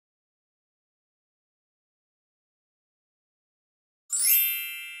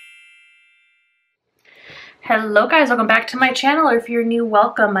Hello guys, welcome back to my channel, or if you're new,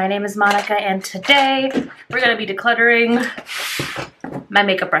 welcome. My name is Monica and today we're going to be decluttering my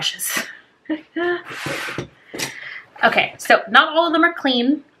makeup brushes. Okay, so not all of them are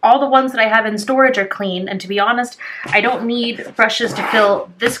clean. All the ones that I have in storage are clean, and to be honest, I don't need brushes to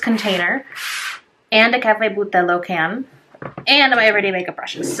fill this container and a Cafe Butelo can and my everyday makeup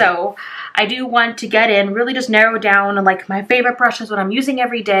brushes. So I do want to get in, really just narrow down like my favorite brushes, what I'm using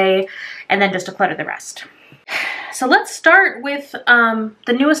every day, and then just declutter the rest. So let's start with the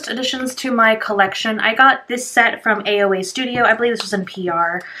newest additions to my collection. I got this set from AOA Studio. I believe this was in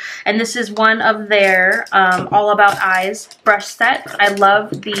PR. And this is one of their All About Eyes brush sets. I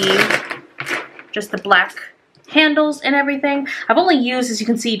love just the black handles and everything. I've only used, as you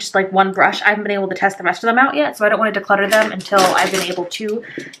can see, just like one brush. I haven't been able to test the rest of them out yet, so I don't want to declutter them until I've been able to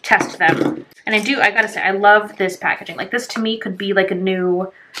test them. And I gotta say, I love this packaging. Like, this to me could be like a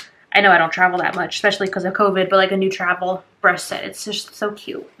new, I know I don't travel that much, especially because of COVID, but like a new travel brush set. It's just so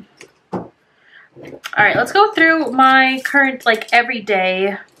cute. All right, let's go through my current like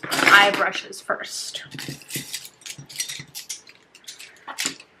everyday eye brushes first.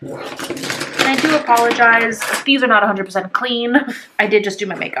 And I do apologize if these are not 100% clean. I did just do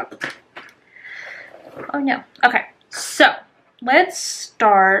my makeup. Oh no. Okay, so let's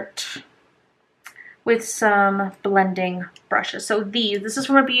start with some blending brushes. So this is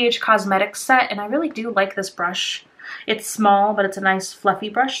from a BH Cosmetics set, and I really do like this brush. It's small, but it's a nice fluffy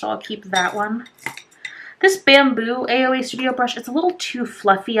brush, so I'll keep that one. This Bamboo AOA Studio brush, it's a little too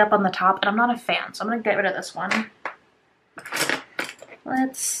fluffy up on the top, and I'm not a fan, so I'm gonna get rid of this one.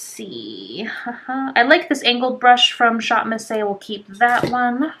 Let's see. I like this angled brush from Shop Miss A. We'll keep that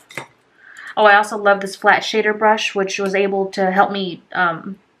one. Oh, I also love this flat shader brush, which was able to help me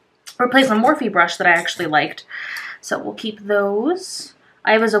replace a Morphe brush that I actually liked. So we'll keep those.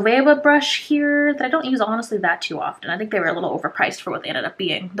 I have a Zoeva brush here that I don't use honestly that too often. I think they were a little overpriced for what they ended up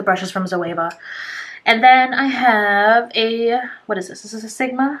being, the brushes from Zoeva. And then I have a, what is this? Is this a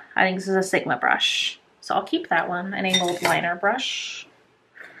Sigma? I think this is a Sigma brush. So I'll keep that one, an angled liner brush.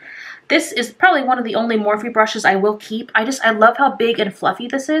 This is probably one of the only Morphe brushes I will keep. I love how big and fluffy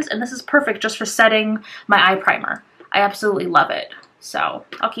this is, and this is perfect just for setting my eye primer. I absolutely love it. So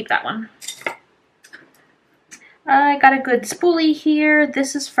I'll keep that one. I got a good spoolie here.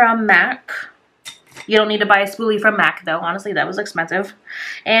 This is from MAC. You don't need to buy a spoolie from MAC though. Honestly, that was expensive.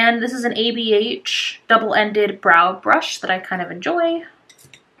 And this is an ABH double-ended brow brush that I kind of enjoy.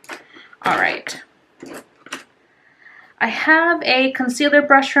 All right. I have a concealer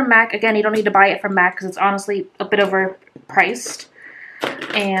brush from MAC. Again, you don't need to buy it from MAC because it's honestly a bit overpriced.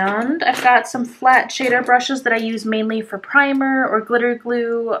 And I've got some flat shader brushes that I use mainly for primer or glitter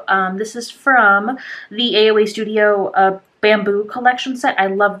glue. This is from the AOA Studio Bamboo collection set. I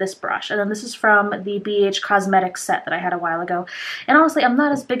love this brush. And then this is from the BH Cosmetics set that I had a while ago. And honestly, I'm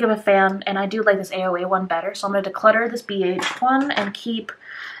not as big of a fan, and I do like this AOA one better. So I'm going to declutter this BH one and keep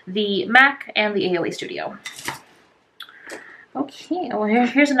the MAC and the AOA Studio. Okay, well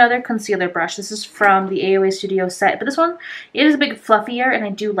here's another concealer brush. This is from the AOA Studio set, but this one, it is a bit fluffier, and I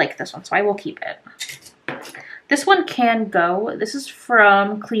do like this one, so I will keep it. This one can go. This is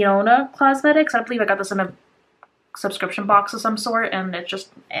from Cleona Cosmetics. I believe I got this in a subscription box of some sort, and it's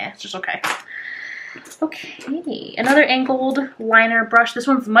just okay. Okay, another angled liner brush. This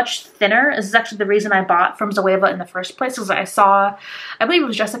one's much thinner. This is actually the reason I bought from Zoeva in the first place, because I saw, I believe it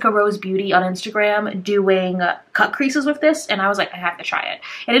was Jessica Rose Beauty on Instagram doing cut creases with this, and I was like, I have to try it.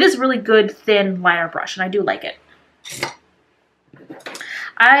 And it is a really good thin liner brush, and I do like it.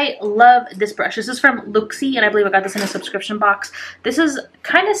 I love this brush. This is from Luxie, and I believe I got this in a subscription box. This is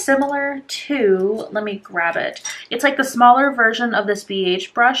kind of similar to, let me grab it. It's like the smaller version of this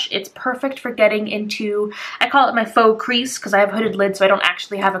BH brush. It's perfect for getting into, I call it my faux crease because I have hooded lids, so I don't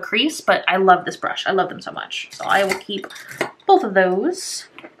actually have a crease, but I love this brush. I love them so much. So I will keep both of those.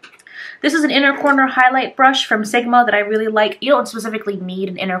 This is an inner corner highlight brush from Sigma that I really like. You don't specifically need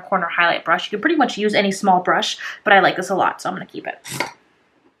an inner corner highlight brush. You can pretty much use any small brush, but I like this a lot, so I'm going to keep it.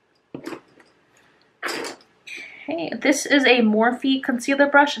 Okay, this is a Morphe concealer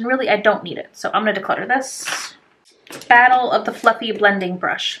brush, and really I don't need it, so I'm going to declutter this. Battle of the Fluffy Blending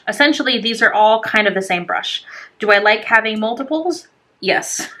Brush. Essentially, these are all kind of the same brush. Do I like having multiples?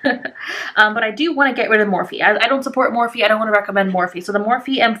 Yes. But I do want to get rid of Morphe. I don't support Morphe. I don't want to recommend Morphe. So the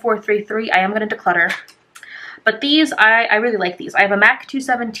Morphe M433, I am going to declutter. But these, I really like these. I have a MAC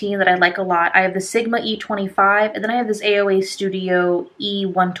 217 that I like a lot. I have the Sigma E25, and then I have this AOA Studio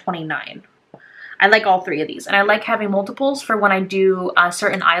E129. I like all three of these, and I like having multiples for when I do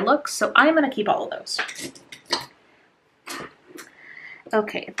certain eye looks, so I'm going to keep all of those.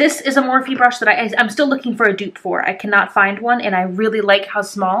 Okay, this is a Morphe brush that I'm still looking for a dupe for. I cannot find one, and I really like how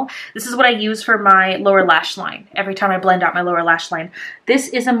small. This is what I use for my lower lash line every time I blend out my lower lash line. This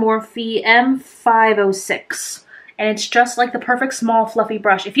is a Morphe M506, and it's just like the perfect small fluffy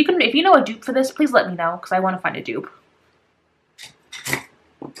brush. If you know a dupe for this, please let me know because I want to find a dupe.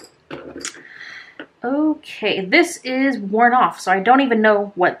 Okay, this is worn off, so I don't even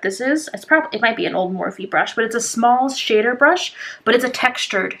know what this is. It might be an old Morphe brush, but it's a small shader brush, but it's a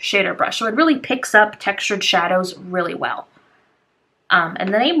textured shader brush, so it really picks up textured shadows really well.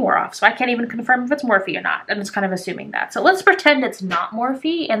 And the name wore off, so I can't even confirm if it's Morphe or not. I'm just kind of assuming that. So let's pretend it's not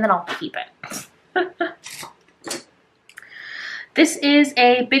Morphe, and then I'll keep it. This is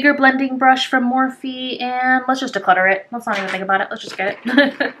a bigger blending brush from Morphe, and let's just declutter it. Let's not even think about it. Let's just get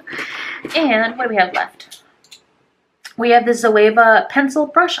it. And what do we have left? We have this Zoeva pencil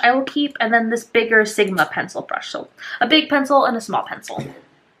brush I will keep, and then this bigger Sigma pencil brush. So a big pencil and a small pencil.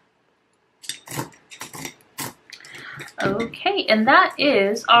 Okay, and that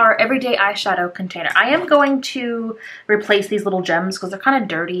is our everyday eyeshadow container. I am going to replace these little gems because they're kind of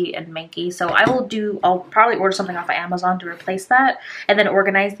dirty and manky. So I'll probably order something off of Amazon to replace that, and then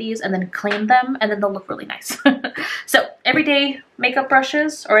organize these and then clean them, and then they'll look really nice. So everyday makeup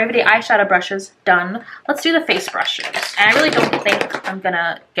brushes or everyday eyeshadow brushes done. Let's do the face brushes. And I really don't think I'm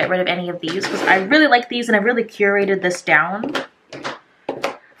gonna get rid of any of these because I really like these and I really curated this down.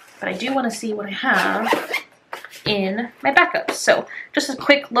 But I do want to see what I have in my backups. So just a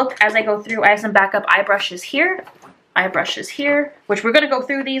quick look as I go through. I have some backup eye brushes here, which we're going to go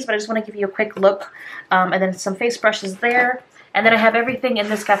through these, but I just want to give you a quick look. And then some face brushes there. And then I have everything in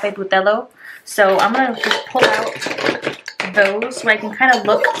this Cafe Butello. So I'm going to just pull out those so I can kind of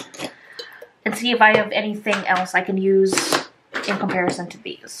look and see if I have anything else I can use in comparison to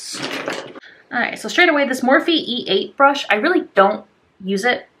these. Alright, so straight away, this Morphe E8 brush, I really don't use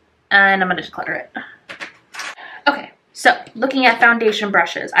it, and I'm going to declutter it. Okay, so looking at foundation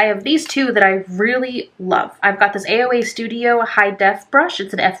brushes, I have these two that I really love. I've got this AOA Studio High Def brush,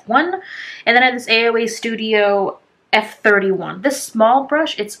 it's an F1, and then I have this AOA Studio F31. This small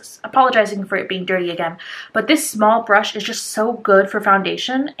brush, it's apologizing for it being dirty again, but this small brush is just so good for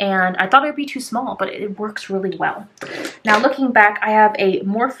foundation, and I thought it would be too small, but it works really well. Now looking back, I have a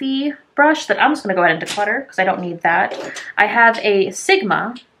Morphe brush that I'm just going to go ahead and declutter because I don't need that. I have a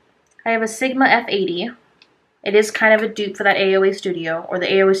Sigma F80. It is kind of a dupe for that AOA Studio, or the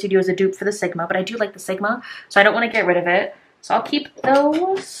AOA Studio is a dupe for the Sigma, but I do like the Sigma, so I don't want to get rid of it. So I'll keep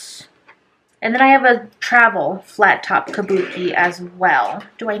those. And then I have a travel flat top kabuki as well.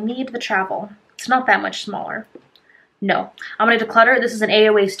 Do I need the travel? It's not that much smaller. No. I'm going to declutter. This is an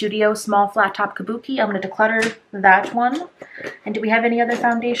AOA Studio small flat top kabuki. I'm going to declutter that one. And do we have any other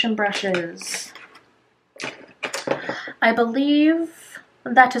foundation brushes? I believe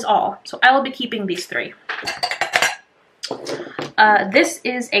that is all. So I will be keeping these three. This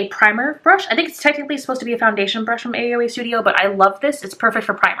is a primer brush. I think it's technically supposed to be a foundation brush from AOA Studio, but I love this. It's perfect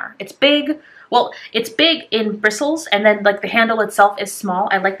for primer. It's big. Well, it's big in bristles, and then like the handle itself is small.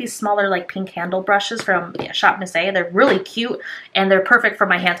 I like these smaller like pink handle brushes from Shop Miss A. They're really cute, and they're perfect for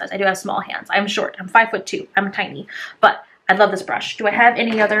my hand size. I do have small hands. I'm short. I'm 5'2". I'm tiny, but I love this brush. Do I have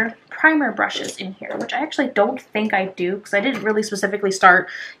any other primer brushes in here? Which I actually don't think I do, because I didn't really specifically start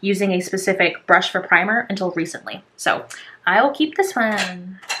using a specific brush for primer until recently. So I will keep this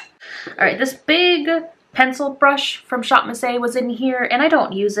one. All right, this big pencil brush from Shop Miss A was in here, and I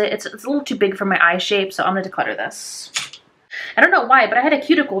don't use it. It's a little too big for my eye shape, so I'm going to declutter this. I don't know why, but I had a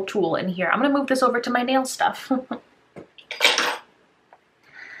cuticle tool in here. I'm going to move this over to my nail stuff.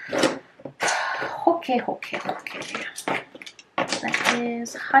 Okay. That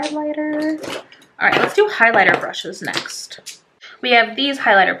is highlighter. All right, let's do highlighter brushes next. We have these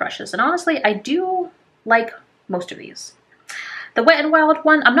highlighter brushes, and honestly, I do like most of these. The Wet n Wild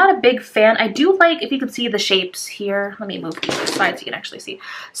one, I'm not a big fan. I do like, if you can see the shapes here, let me move these aside so you can actually see.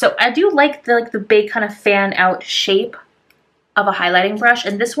 So I do like the big kind of fan out shape of a highlighting brush,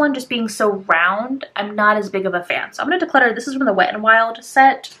 and this one just being so round, I'm not as big of a fan. So I'm going to declutter. This is from the Wet n Wild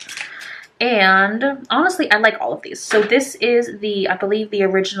set. And honestly, I like all of these. So this is the, I believe, the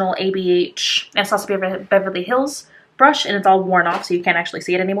original ABH Anastasia Beverly Hills brush, and it's all worn off, so you can't actually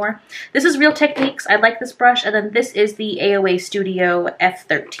see it anymore. This is Real Techniques. I like this brush. And then this is the AOA Studio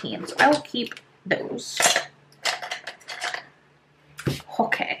F13. So I will keep those.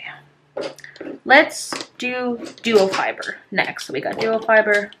 Okay. Let's do duo fiber next. So we got duo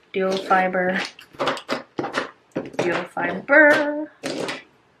fiber, duo fiber, duo fiber.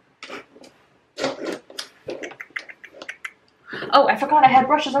 Oh, I forgot I had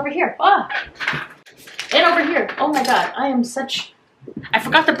brushes over here. Ah! And over here. Oh my god, I am such I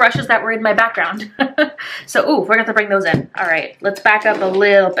forgot the brushes that were in my background. So, ooh, we're going to bring those in. All right, let's back up a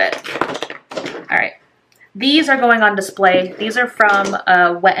little bit. All right. These are going on display. These are from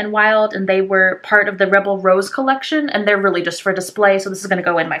Wet n Wild, and they were part of the Rebel Rose collection, and they're really just for display, so this is going to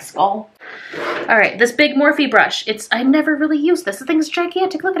go in my skull. All right, this big Morphe brush. I never really used this. The thing's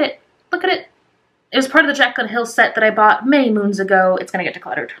gigantic. Look at it. Look at it. It was part of the Jaclyn Hill set that I bought many moons ago. It's going to get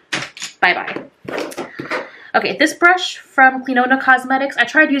decluttered. Bye-bye. Okay, this brush from Cleanona Cosmetics, I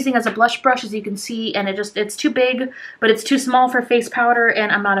tried using as a blush brush, as you can see, and it's too big, but it's too small for face powder,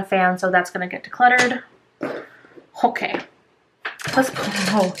 and I'm not a fan, so that's going to get decluttered. Okay,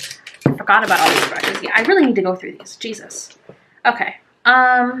 oh, I forgot about all these brushes. Yeah, I really need to go through these. Jesus. Okay,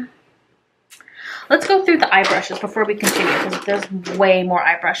 let's go through the eye brushes before we continue, because there's way more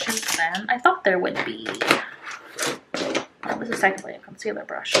eye brushes than I thought there would be. Oh, this is technically a concealer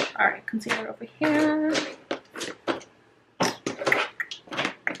brush. All right, concealer over here.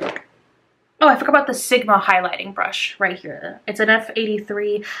 Oh, I forgot about the Sigma highlighting brush right here. It's an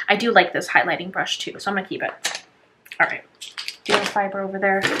F83. I do like this highlighting brush too, so I'm gonna keep it. All right, dual fiber over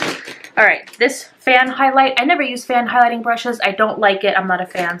there. All right, this fan highlight. I never use fan highlighting brushes. I don't like it. I'm not a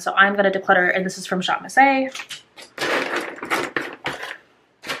fan, so I'm gonna declutter, and this is from Shop Miss A.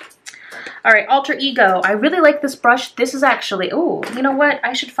 All right, Alter Ego. I really like this brush. This is actually, oh, you know what?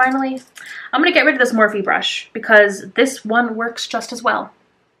 I'm gonna get rid of this Morphe brush because this one works just as well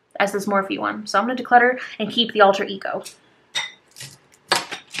as this Morphe one. So I'm gonna declutter and keep the Alter Ego.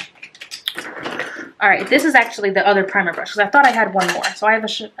 All right, this is actually the other primer brush because I thought I had one more. So I have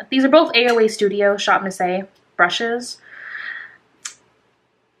these are both AOA Studio Shop Miss A brushes.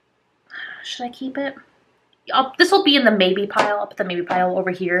 Should I keep it? This will be in the maybe pile. I'll put the maybe pile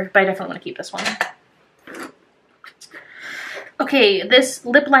over here, but I definitely want to keep this one. Okay, this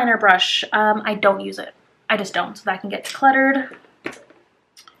lip liner brush, I don't use it. I just don't, so that can get decluttered.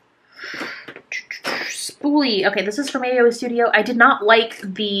 Spoolie. Okay, this is from AOA Studio. I did not like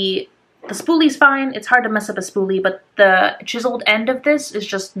the spoolie's fine. It's hard to mess up a spoolie, but the chiseled end of this is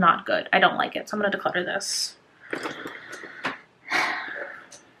just not good. I don't like it, so I'm going to declutter this.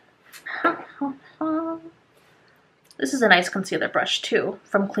 This is a nice concealer brush too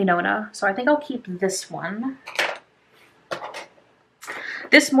from Cleanona, so I think I'll keep this one.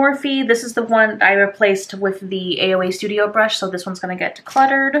 This Morphe, this is the one I replaced with the AOA Studio brush, so this one's going to get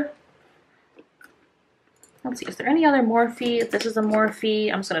decluttered. Let's see, is there any other Morphe? If this is a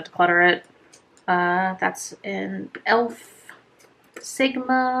Morphe, I'm just going to declutter it. That's in e.l.f.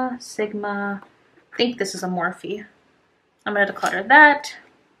 Sigma. I think this is a Morphe. I'm going to declutter that.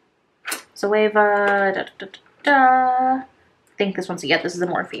 Zoeva, I think this one's, yeah, this is a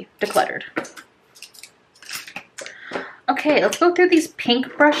Morphe. Decluttered. Okay, let's go through these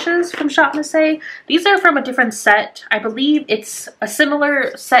pink brushes from Shop Miss A. These are from a different set. I believe it's a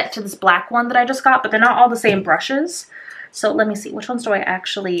similar set to this black one that I just got, but they're not all the same brushes. So let me see, which ones do I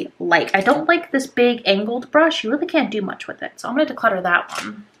actually like? I don't like this big angled brush. You really can't do much with it. So I'm going to declutter that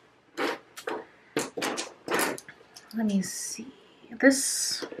one. Let me see.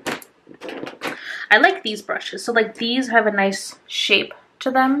 I like these brushes. So like these have a nice shape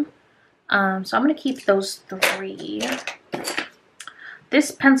to them. So I'm going to keep those three. This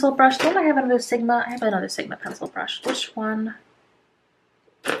pencil brush, don't I have another Sigma? I have another Sigma pencil brush. Which one?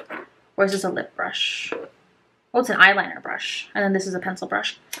 Or is this a lip brush? Oh, it's an eyeliner brush. And then this is a pencil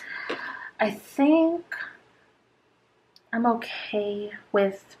brush. I think I'm okay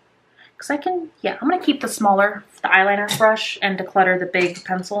with, because I can, yeah, I'm going to keep the smaller, the eyeliner brush and declutter the big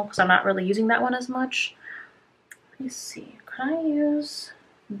pencil because I'm not really using that one as much. Let me see. Can I use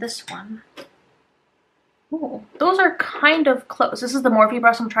this one? Ooh, those are kind of close. This is the Morphe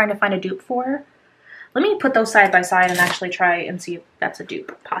brush I'm trying to find a dupe for. Let me put those side by side and actually try and see if that's a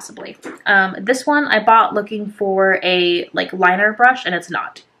dupe, possibly. This one I bought looking for a like liner brush, and it's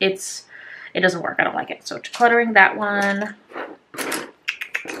not. It doesn't work. I don't like it. So decluttering that one.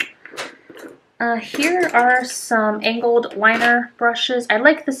 Here are some angled liner brushes. I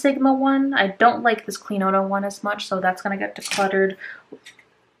like the Sigma one. I don't like this Cleanona one as much, so that's gonna get decluttered.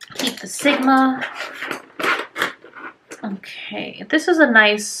 Keep the Sigma. Okay, this is a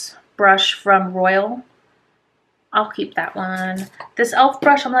nice brush from Royal. I'll keep that one. This e.l.f.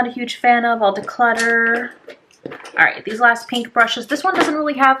 brush I'm not a huge fan of. I'll declutter. All right, these last pink brushes. This one doesn't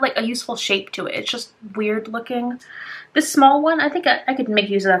really have like a useful shape to it. It's just weird looking. This small one, I think I could make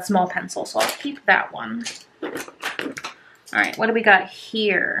use of that small pencil, so I'll keep that one. All right, what do we got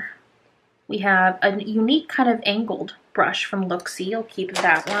here? We have a unique kind of angled brush from Looksy. I'll keep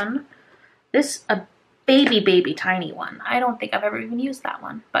that one. This, a baby tiny one. I don't think I've ever even used that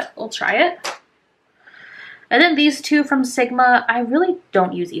one, but we'll try it. And then these two from Sigma, I really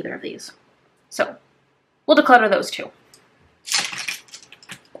don't use either of these. So we'll declutter those two.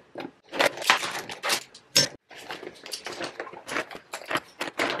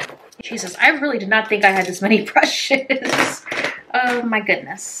 Jesus, I really did not think I had this many brushes. Oh my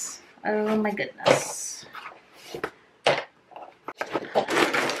goodness. Oh my goodness.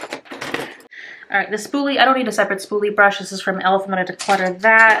 All right, the spoolie, I don't need a separate spoolie brush. This is from e.l.f. I'm gonna declutter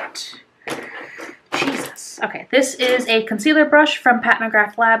that. Jesus. Okay, this is a concealer brush from Pat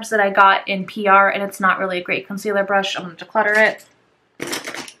McGrath Labs that I got in PR, and it's not really a great concealer brush. I'm gonna declutter it.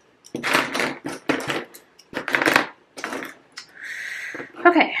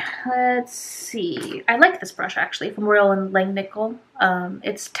 Okay, let's see. I like this brush actually from Royal and Langnickel.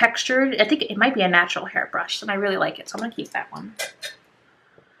 It's textured. I think it might be a natural hair brush, and I really like it, so I'm gonna keep that one.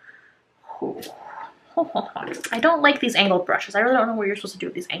 Ooh. I don't like these angled brushes. I really don't know what you're supposed to do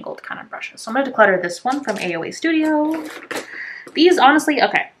with these angled kind of brushes. So I'm gonna declutter this one from AOA Studio. These honestly,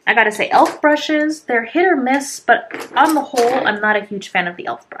 okay, I gotta say e.l.f. brushes, they're hit or miss, but on the whole, I'm not a huge fan of the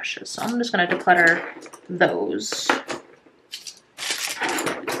e.l.f. brushes. So I'm just gonna declutter those.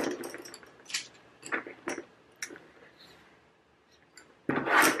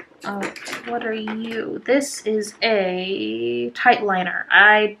 What are you? This is a tight liner.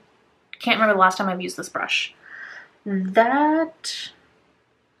 I can't remember the last time I've used this brush. That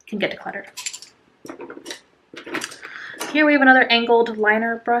can get decluttered. Here we have another angled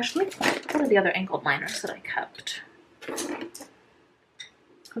liner brush. Let me find, what are the other angled liners that I kept?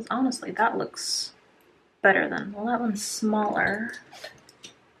 Because honestly, that looks better than, well, that one's smaller.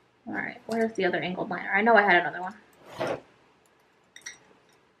 All right, where's the other angled liner? I know I had another one.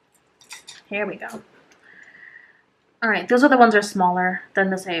 Here we go. All right, those other ones are smaller than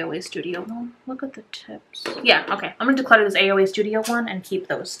this AOA Studio one. Look at the tips. Yeah, okay. I'm gonna declutter this AOA Studio one and keep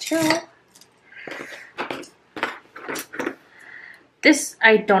those two. This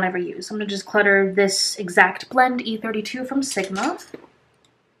I don't ever use. I'm gonna just clutter this Exact Blend E32 from Sigma.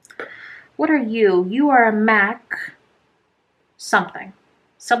 What are you? You are a MAC something.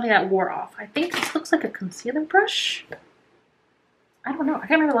 Something that wore off. I think this looks like a concealer brush. I don't know. I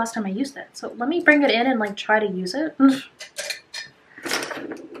can't remember the last time I used it. So let me bring it in and like try to use it.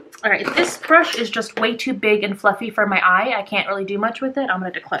 All right, this brush is just way too big and fluffy for my eye. I can't really do much with it. I'm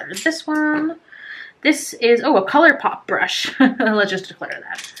gonna declutter this one. This is, oh, a ColourPop brush. Let's just declutter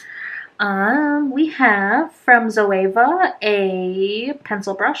that. We have from Zoeva a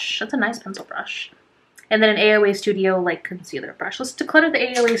pencil brush. That's a nice pencil brush. And then an AOA Studio like concealer brush. Let's declutter the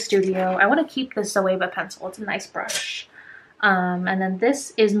AOA Studio. I wanna keep this Zoeva pencil. It's a nice brush. And then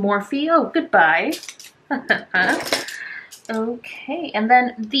this is Morphe. Oh, goodbye. Okay, and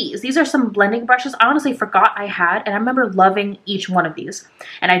then these are some blending brushes I honestly forgot I had, and I remember loving each one of these.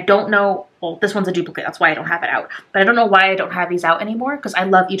 And I don't know, well, this one's a duplicate, that's why I don't have it out. But I don't know why I don't have these out anymore, because I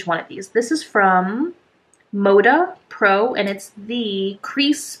love each one of these. This is from Moda Pro, and it's the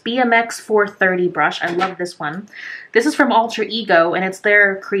Crease BMX 430 brush. I love this one. This is from Alter Ego, and it's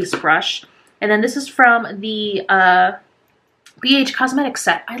their crease brush. And then this is from the BH Cosmetics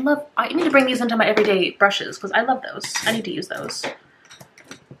set. I need to bring these into my everyday brushes because I love those. I need to use those.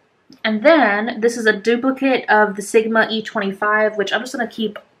 And then this is a duplicate of the Sigma E25, which I'm just going to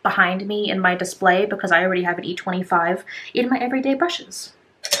keep behind me in my display because I already have an E25 in my everyday brushes.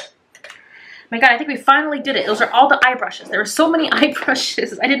 My God, I think we finally did it. Those are all the eye brushes. There were so many eye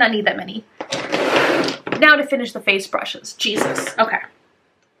brushes. I did not need that many. Now to finish the face brushes. Jesus. Okay.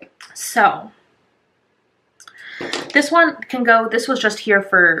 So this one can go, this was just here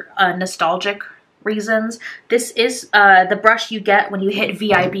for nostalgic reasons. This is the brush you get when you hit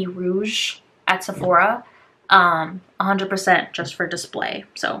VIB Rouge at Sephora. 100% just for display.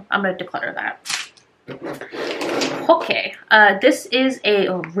 So I'm going to declutter that. Okay, this is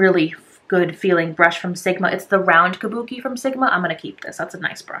a really good feeling brush from Sigma. It's the round kabuki from Sigma. I'm going to keep this. That's a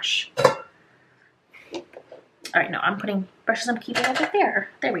nice brush. All right, no, I'm putting brushes I'm keeping over there.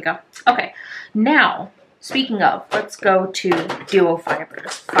 There we go. Okay, now, speaking of, let's go to duo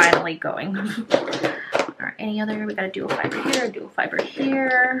fibers. Finally going. All right, any other? We got a duo fiber here, duo fiber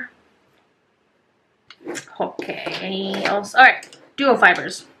here. Okay, any else? All right, duo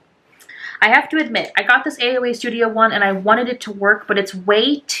fibers. I have to admit, I got this AOA Studio one and I wanted it to work, but it's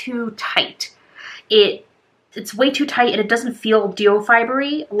way too tight. It's way too tight and it doesn't feel duo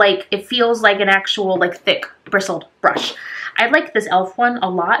fibery. Like, it feels like an actual, like, thick, bristled brush. I like this e.l.f. one a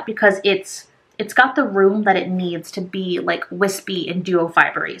lot because it's got the room that it needs to be like wispy and duo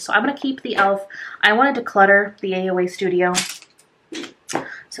fibery. So I'm gonna keep the e.l.f. I wanted to clutter the AOA Studio.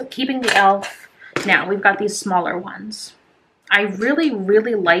 So keeping the e.l.f. Now we've got these smaller ones. I really,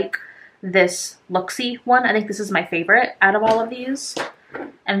 really like this Luxie one. I think this is my favorite out of all of these.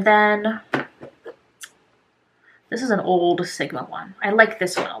 And then this is an old Sigma one. I like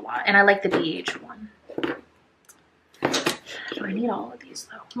this one a lot, and I like the BH one. Do I need all of these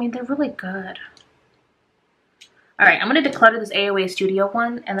though? I mean, they're really good. All right, I'm gonna declutter this AOA Studio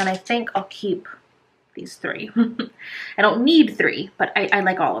one, and then I think I'll keep these 3. I don't need 3, but I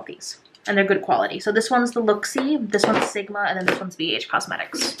like all of these, and they're good quality. So this one's the Luxie, this one's Sigma, and then this one's BH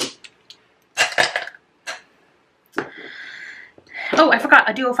Cosmetics. Oh, I forgot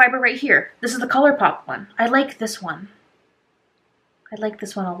a duo fiber right here. This is the ColourPop one. I like this one. I like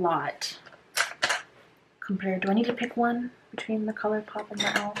this one a lot. Compared, do I need to pick one between the ColourPop and the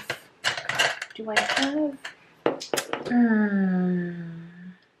e.l.f.? Do I have?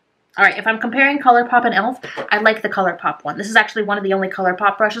 All right, if I'm comparing ColourPop and e.l.f., I like the ColourPop one. This is actually one of the only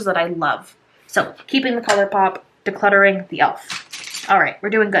ColourPop brushes that I love. So keeping the ColourPop, decluttering the e.l.f. All right, we're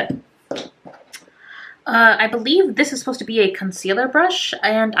doing good. I believe this is supposed to be a concealer brush,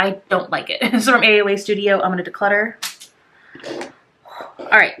 and I don't like it. This is from AOA Studio. I'm going to declutter. All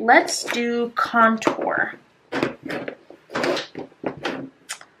right, let's do contour.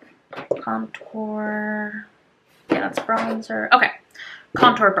 Contour. Yeah, that's bronzer. Okay,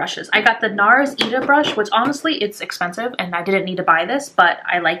 contour brushes. I got the NARS Ita brush, which honestly, it's expensive, and I didn't need to buy this, but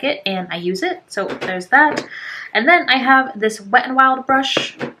I like it, and I use it, so there's that. And then I have this Wet n Wild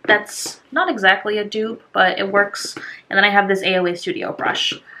brush that's not exactly a dupe, but it works. And then I have this AOA Studio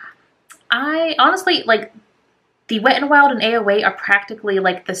brush. I honestly, like, the Wet n Wild and AOA are practically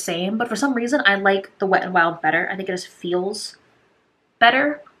like the same, but for some reason I like the Wet n Wild better. I think it just feels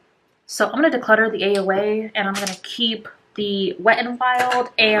better. So I'm going to declutter the AOA, and I'm going to keep the Wet n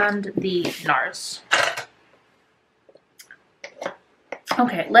Wild and the NARS.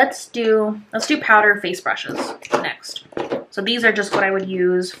 Okay, let's do powder face brushes next. So these are just what I would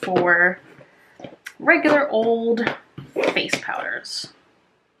use for regular old face powders.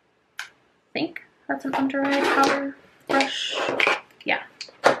 I think that's an under eye powder brush. Yeah.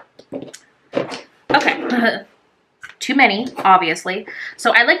 Okay. Too many, obviously.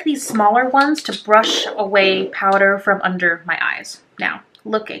 So I like these smaller ones to brush away powder from under my eyes. Now,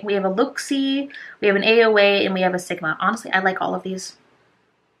 looking. We have a Luxie, we have an AOA, and we have a Sigma. Honestly, I like all of these.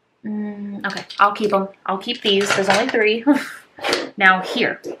 Okay, I'll keep them. I'll keep these. There's only 3. Now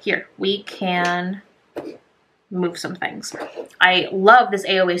here, we can move some things. I love this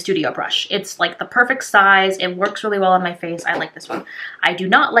AOA Studio brush. It's like the perfect size. It works really well on my face. I like this one. I do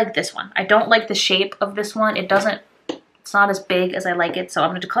not like this one. I don't like the shape of this one. It's not as big as I like it, so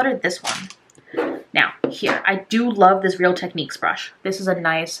I'm going to declutter this one. Now, here, I do love this Real Techniques brush. This is a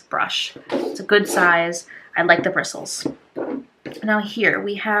nice brush. It's a good size. I like the bristles. Now here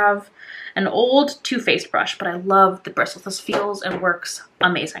we have an old Too Faced brush, but I love the bristles. This feels and works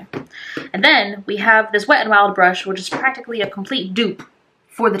amazing. And then we have this Wet n Wild brush, which is practically a complete dupe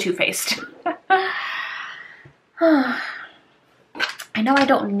for the Too Faced. I know I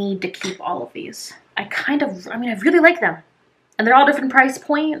don't need to keep all of these. I really like them. And they're all different price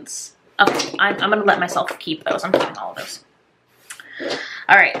points. Okay, I'm gonna let myself keep those. I'm keeping all of those.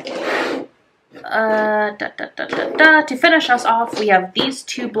 All right. To finish us off, we have these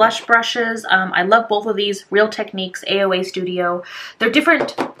 2 blush brushes. I love both of these. Real Techniques, AOA Studio. They're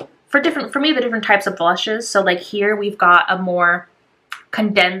different for me, the different types of blushes. So like here we've got a more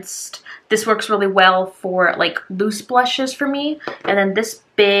condensed. This works really well for like loose blushes for me. And then this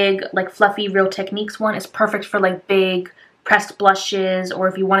big like fluffy Real Techniques one is perfect for like big pressed blushes, or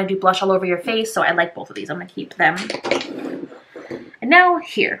if you want to do blush all over your face. So I like both of these. I'm gonna keep them. And now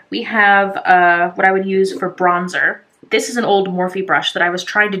here we have what I would use for bronzer. This is an old Morphe brush that I was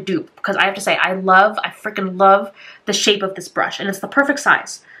trying to dupe because I have to say I freaking love the shape of this brush, and it's the perfect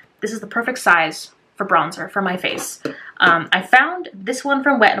size. This is the perfect size for bronzer for my face. I found this one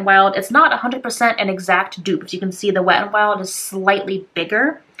from Wet n Wild. It's not 100% an exact dupe. As you can see, the Wet n Wild is slightly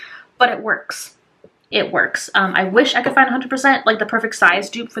bigger, but it works. It works. I wish I could find 100% like the perfect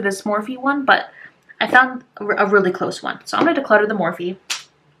size dupe for this Morphe one, but I found a really close one. So I'm going to declutter the Morphe.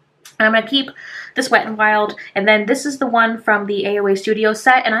 And I'm going to keep this Wet n Wild. And then this is the one from the AOA Studio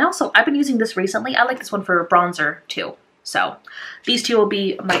set. And I've been using this recently. I like this one for bronzer too. So these 2 will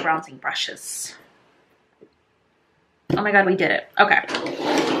be my bronzing brushes. Oh my god, we did it. Okay.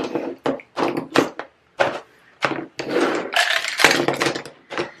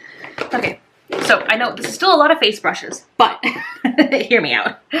 Okay. So I know this is still a lot of face brushes, but hear me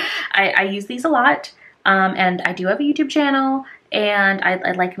out. I use these a lot, and I do have a YouTube channel, and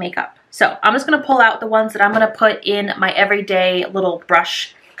I like makeup. So I'm just gonna pull out the ones that I'm gonna put in my everyday little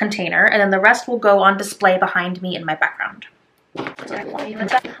brush container, and then the rest will go on display behind me in my background.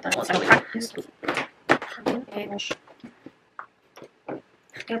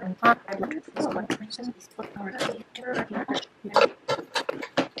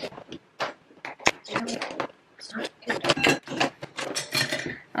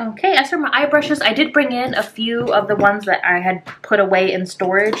 Okay, as for my eye brushes, I did bring in a few of the ones that I had put away in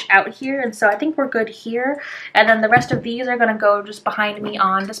storage out here, and so I think we're good here. And then the rest of these are going to go just behind me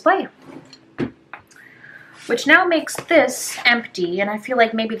on display. Which now makes this empty, and I feel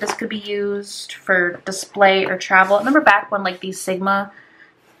like maybe this could be used for display or travel. Remember back when like these Sigma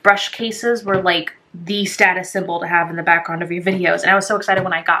brush cases were like the status symbol to have in the background of your videos, and I was so excited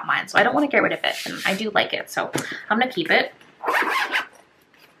when I got mine, so I don't want to get rid of it, and I do like it, so I'm going to keep it.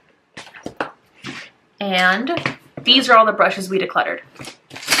 And these are all the brushes we decluttered.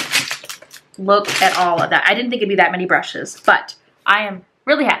 Look at all of that. I didn't think it'd be that many brushes, but I am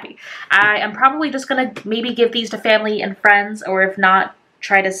really happy. I am probably just gonna maybe give these to family and friends, or if not,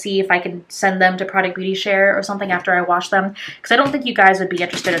 try to see if I can send them to Product Beauty Share or something after I wash them, because I don't think you guys would be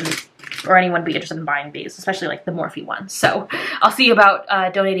interested in, or anyone would be interested in buying these, especially like the Morphe ones. So I'll see about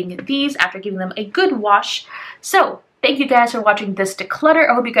donating these after giving them a good wash. So thank you guys for watching this declutter.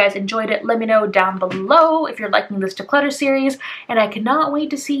 I hope you guys enjoyed it. Let me know down below if you're liking this declutter series, and I cannot wait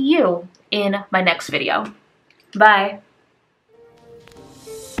to see you in my next video. Bye.